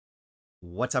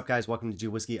What's up, guys? Welcome to G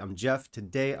Whiskey. I'm Jeff.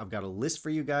 Today I've got a list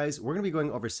for you guys. We're going to be going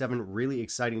over 7 really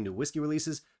exciting new whiskey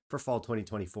releases for fall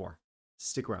 2024.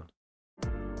 Stick around.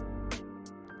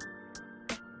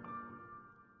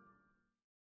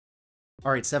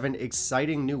 All right, 7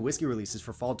 exciting new whiskey releases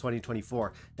for fall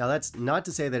 2024. Now, that's not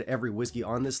to say that every whiskey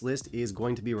on this list is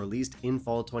going to be released in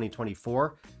fall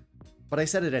 2024, but I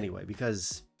said it anyway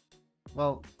because,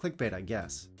 well, clickbait, I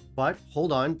guess. But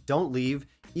hold on, don't leave.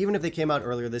 Even if they came out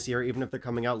earlier this year, even if they're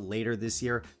coming out later this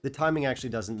year, the timing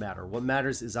actually doesn't matter. What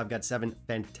matters is I've got 7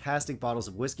 fantastic bottles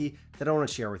of whiskey that I want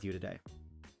to share with you today.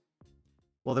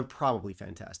 Well, they're probably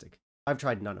fantastic. I've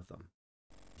tried none of them.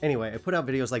 Anyway, I put out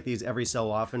videos like these every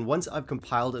so often. Once I've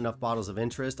compiled enough bottles of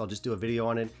interest, I'll just do a video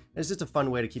on it. And it's just a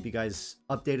fun way to keep you guys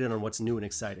updated on what's new and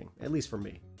exciting, at least for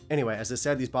me. Anyway, as I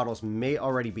said, these bottles may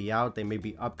already be out, they may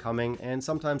be upcoming, and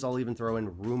sometimes I'll even throw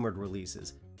in rumored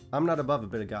releases. I'm not above a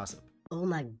bit of gossip. Oh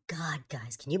my god,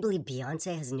 guys, can you believe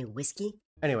Beyonce has a new whiskey?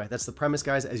 Anyway, that's the premise,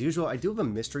 guys. As usual, I do have a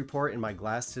mystery pour in my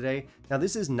glass today. Now,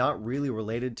 this is not really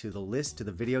related to the list, to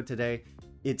the video today.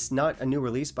 It's not a new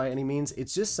release by any means.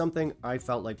 It's just something I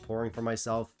felt like pouring for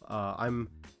myself. I'm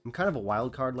kind of a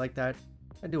wild card like that.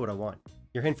 I do what I want.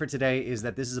 Your hint for today is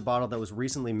that this is a bottle that was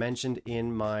recently mentioned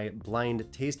in my blind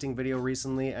tasting video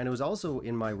recently, and it was also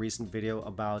in my recent video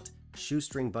about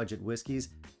shoestring budget whiskeys.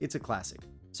 It's a classic.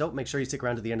 So make sure you stick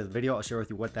around to the end of the video. I'll share with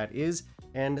you what that is.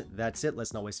 And that's it.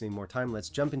 Let's not waste any more time. Let's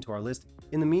jump into our list.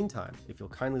 In the meantime, if you'll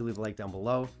kindly leave a like down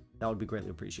below, that would be greatly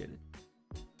appreciated.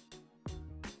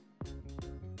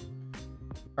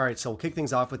 All right, so we'll kick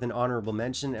things off with an honorable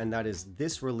mention, and that is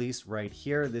this release right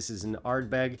here. This is an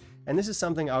Ardbeg, and this is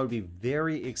something I would be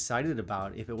very excited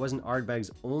about if it wasn't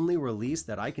Ardbeg's only release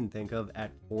that I can think of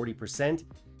at 40%,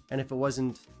 and if it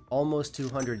wasn't almost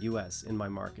 200 US in my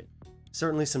market.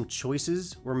 Certainly some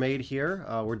choices were made here.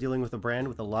 We're dealing with a brand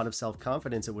with a lot of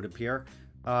self-confidence, it would appear.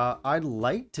 I'd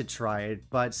like to try it,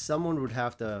 but someone would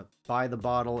have to buy the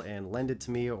bottle and lend it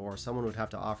to me, or someone would have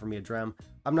to offer me a dram.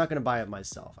 I'm not going to buy it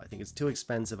myself. I think it's too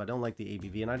expensive. I don't like the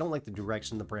ABV, and I don't like the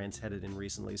direction the brand's headed in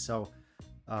recently. So,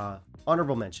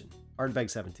 honorable mention, Ardbeg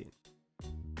 17.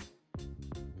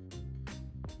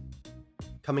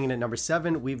 Coming in at number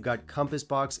 7, we've got Compass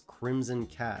Box Crimson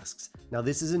Casks. Now,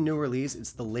 this is a new release.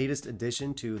 It's the latest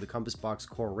addition to the Compass Box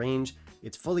core range.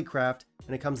 It's fully craft,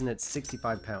 and it comes in at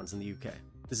 65 pounds in the UK.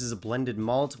 This is a blended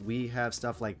malt. We have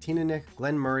stuff like Tinnick,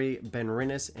 Glenmurray,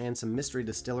 Benrinnes, and some mystery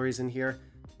distilleries in here.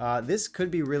 This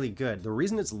could be really good. The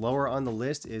reason it's lower on the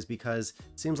list is because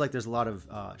it seems like there's a lot of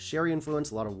sherry influence,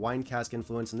 a lot of wine cask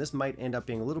influence, and this might end up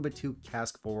being a little bit too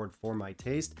cask forward for my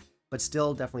taste, but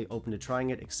still definitely open to trying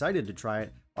it, excited to try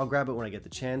it. I'll grab it when I get the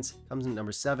chance. Comes in at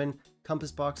number 7,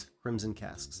 Compass Box Crimson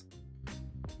Casks.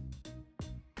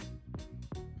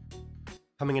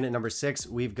 Coming in at number 6,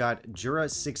 we've got Jura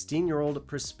 16-year-old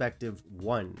Perspective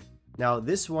 1. Now,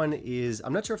 this one is,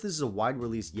 I'm not sure if this is a wide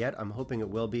release yet. I'm hoping it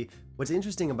will be. What's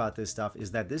interesting about this stuff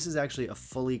is that this is actually a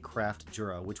fully craft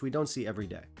Jura, which we don't see every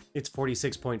day. It's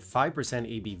 46.5%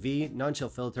 ABV, non-chill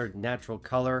filtered, natural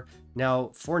color.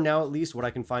 Now, for now at least, what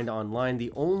I can find online,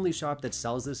 the only shop that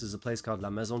sells this is a place called La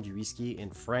Maison du Whisky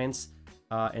in France.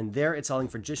 And there it's selling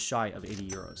for just shy of 80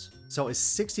 euros. So a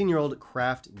 16-year-old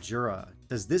craft Jura.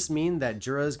 Does this mean that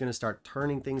Jura is going to start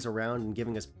turning things around and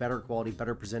giving us better quality,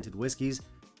 better presented whiskeys?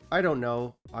 I don't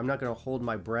know. I'm not going to hold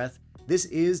my breath. This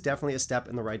is definitely a step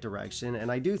in the right direction, and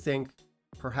I do think,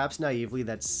 perhaps naively,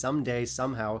 that someday,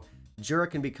 somehow, Jura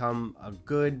can become a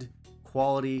good,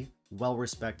 quality,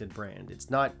 well-respected brand. It's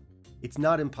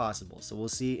not impossible, so we'll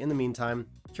see. In the meantime,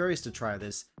 curious to try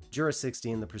this. Jura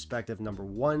 16, the Perspective number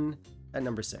 1 at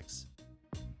number 6.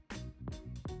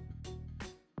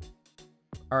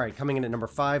 All right, coming in at number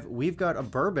 5, we've got a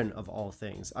bourbon of all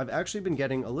things. I've actually been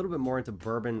getting a little bit more into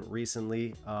bourbon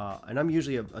recently, and I'm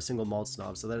usually a single malt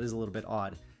snob, so that is a little bit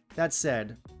odd. That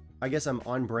said, I guess I'm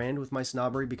on brand with my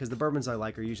snobbery because the bourbons I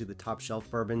like are usually the top shelf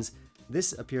bourbons.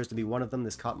 This appears to be one of them.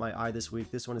 This caught my eye this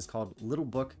week. This one is called Little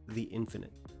Book The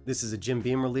Infinite. This is a Jim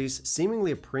Beam release,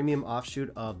 seemingly a premium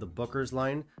offshoot of the Booker's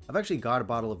line. I've actually got a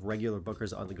bottle of regular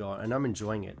Booker's on the go, and I'm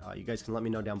enjoying it. You guys can let me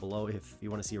know down below if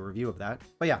you want to see a review of that.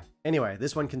 But yeah, anyway,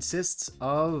 this one consists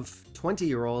of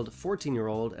 20-year-old,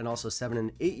 14-year-old, and also 7-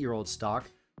 and 8-year-old stock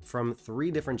from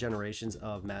 3 different generations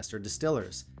of master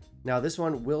distillers. Now, this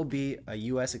one will be a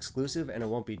US exclusive, and it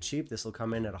won't be cheap. This will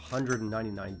come in at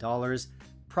 $199.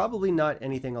 Probably not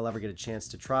anything I'll ever get a chance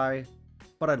to try,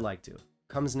 but I'd like to.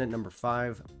 Comes in at number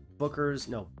 5,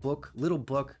 Little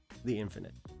Book The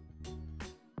Infinite.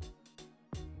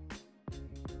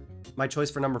 My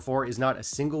choice for number 4 is not a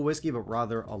single whiskey, but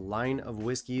rather a line of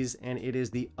whiskeys, and it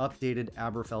is the updated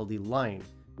Aberfeldy line,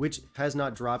 which has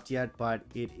not dropped yet, but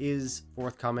it is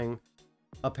forthcoming,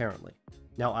 apparently.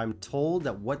 Now, I'm told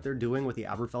that what they're doing with the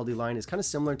Aberfeldy line is kind of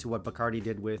similar to what Bacardi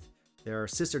did with their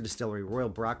sister distillery,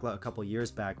 Royal Bracla, a couple years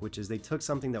back, which is they took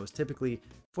something that was typically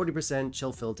 40%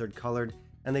 chill filtered colored,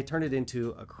 and they turned it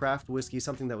into a craft whiskey,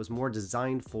 something that was more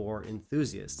designed for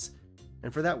enthusiasts.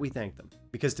 And for that, we thank them.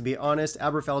 Because to be honest,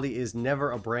 Aberfeldy is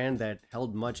never a brand that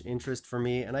held much interest for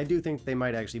me, and I do think they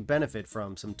might actually benefit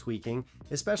from some tweaking,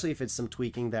 especially if it's some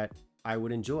tweaking that I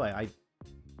would enjoy.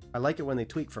 I like it when they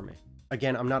tweak for me.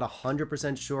 Again, I'm not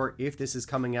 100% sure if this is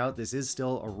coming out. This is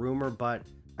still a rumor, but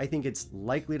I think it's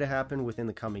likely to happen within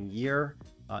the coming year.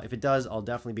 If it does, I'll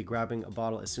definitely be grabbing a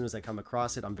bottle as soon as I come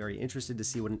across it. I'm very interested to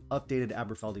see what an updated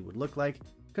Aberfeldy would look like.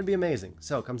 Could be amazing.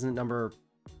 So it comes in at number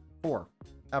 4,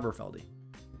 Aberfeldy.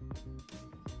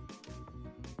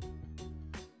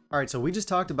 All right, so we just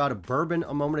talked about a bourbon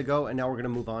a moment ago, and now we're going to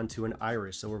move on to an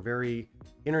Irish. So we're very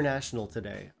international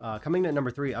today. Coming in at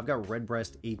number 3, I've got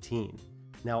Redbreast 18.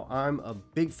 Now, I'm a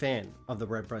big fan of the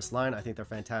Redbreast line. I think they're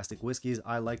fantastic whiskeys.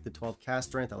 I like the 12 cask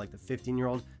strength. I like the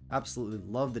 15-year-old. Absolutely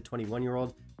love the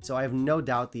 21-year-old. So I have no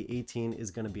doubt the 18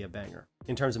 is going to be a banger.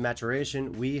 In terms of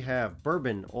maturation, we have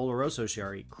bourbon, Oloroso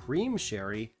sherry, cream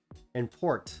sherry, and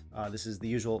port. This is the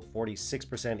usual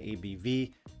 46%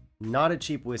 ABV. Not a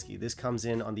cheap whiskey. This comes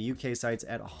in on the UK sites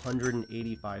at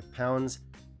 185 pounds.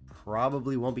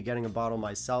 Probably won't be getting a bottle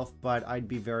myself, but I'd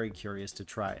be very curious to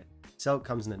try it. So it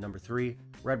comes in at number 3,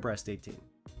 Redbreast 18.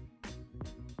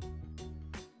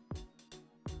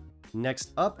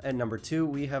 Next up at number 2,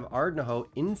 we have Ardnahoe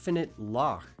Infinite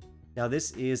Loch. Now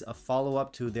this is a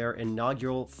follow-up to their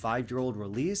inaugural 5-year-old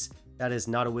release. That is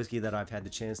not a whiskey that I've had the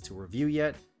chance to review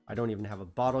yet. I don't even have a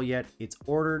bottle yet. It's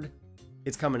ordered.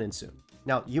 It's coming in soon.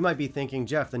 Now, you might be thinking,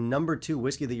 Jeff, the number 2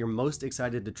 whiskey that you're most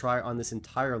excited to try on this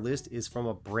entire list is from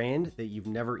a brand that you've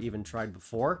never even tried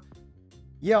before.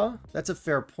 Yeah, that's a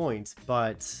fair point,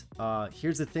 but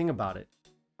here's the thing about it.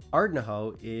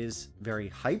 Ardnahoe is very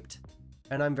hyped,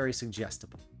 and I'm very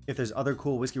suggestible. If there's other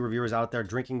cool whiskey reviewers out there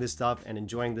drinking this stuff and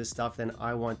enjoying this stuff, then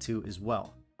I want to as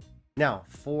well. Now,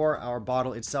 for our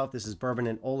bottle itself, this is bourbon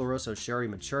and Oloroso sherry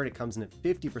matured. It comes in at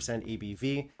 50%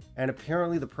 ABV, and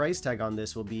apparently the price tag on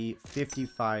this will be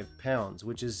 55 pounds,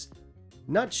 which is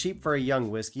not cheap for a young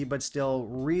whiskey, but still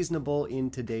reasonable in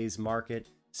today's market.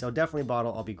 So definitely a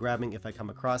bottle I'll be grabbing if I come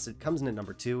across it. Comes in at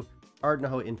number 2,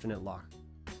 Ardnahoe Infinite Loch.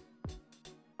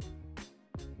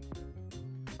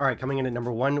 All right, coming in at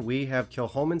number 1, we have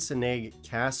Kilchoman Seneg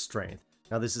Cask Strength.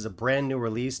 Now this is a brand new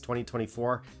release,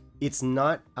 2024. It's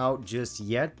not out just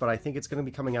yet, but I think it's going to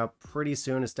be coming out pretty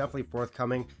soon. It's definitely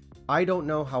forthcoming. I don't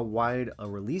know how wide a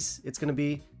release it's going to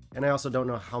be, and I also don't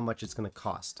know how much it's going to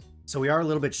cost. So we are a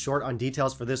little bit short on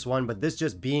details for this one, but this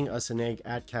just being a Seneg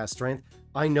at cask strength,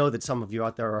 I know that some of you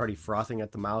out there are already frothing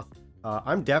at the mouth.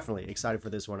 I'm definitely excited for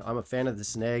this one. I'm a fan of the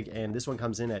Seneg, and this one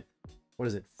comes in at, what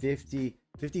is it,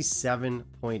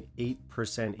 57.8%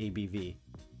 ABV.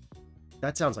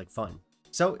 That sounds like fun.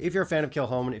 So if you're a fan of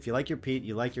Kilchoman, if you like your peat,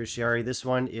 you like your sherry, this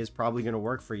one is probably going to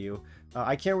work for you.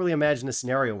 I can't really imagine a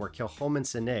scenario where Kilchoman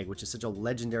Seneg, which is such a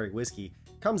legendary whiskey,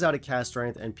 comes out at cask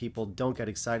strength and people don't get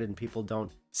excited and people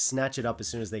don't snatch it up as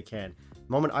soon as they can.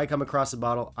 The moment I come across a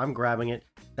bottle, I'm grabbing it.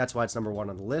 That's why it's number 1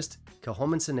 on the list.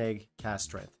 Kilchoman Seneg cask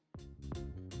strength.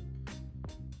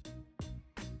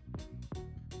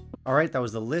 All right, that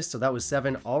was the list. So that was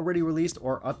 7 already released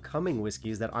or upcoming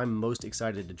whiskeys that I'm most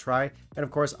excited to try. And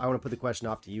of course, I want to put the question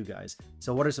off to you guys.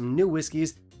 So what are some new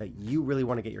whiskeys that you really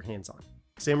want to get your hands on?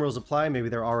 Same rules apply. Maybe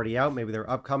they're already out. Maybe they're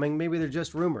upcoming. Maybe they're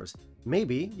just rumors.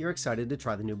 Maybe you're excited to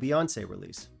try the new Beyonce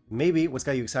release. Maybe what's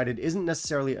got you excited isn't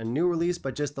necessarily a new release,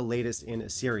 but just the latest in a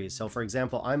series. So for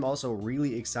example, I'm also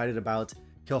really excited about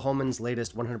Kilchoman's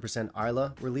latest 100%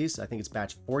 Isla release. I think it's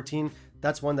batch 14.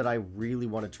 That's one that I really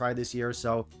want to try this year.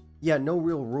 So yeah, no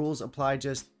real rules apply,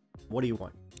 just what do you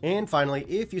want? And finally,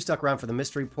 if you stuck around for the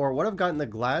mystery pour, what I've got in the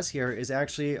glass here is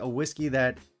actually a whiskey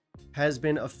that has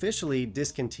been officially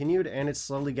discontinued and it's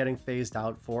slowly getting phased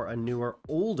out for a newer,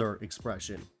 older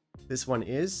expression. This one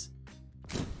is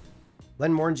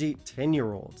Glenmorangie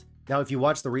 10-year-old. Now, if you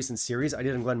watch the recent series I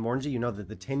did on Glenmorangie, you know that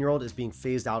the 10-year-old is being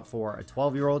phased out for a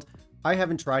 12-year-old. I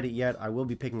haven't tried it yet. I will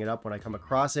be picking it up when I come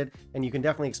across it, and you can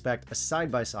definitely expect a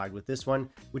side-by-side with this one,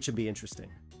 which should be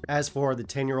interesting. As for the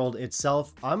 10-year-old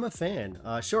itself, I'm a fan.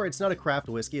 Sure, it's not a craft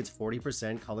whiskey. It's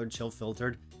 40% colored, chill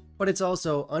filtered, but it's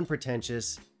also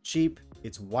unpretentious, cheap,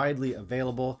 it's widely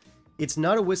available. It's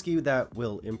not a whiskey that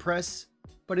will impress,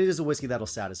 but it is a whiskey that'll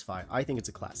satisfy. I think it's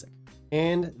a classic.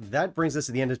 And that brings us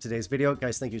to the end of today's video.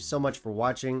 Guys, thank you so much for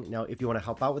watching. Now, if you want to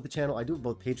help out with the channel, I do have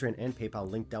both Patreon and PayPal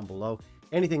linked down below.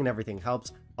 Anything and everything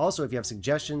helps. Also, if you have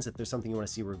suggestions, if there's something you want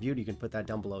to see reviewed, you can put that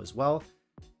down below as well.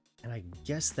 And I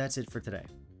guess that's it for today.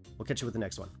 We'll catch you with the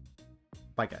next one.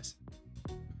 Bye, guys.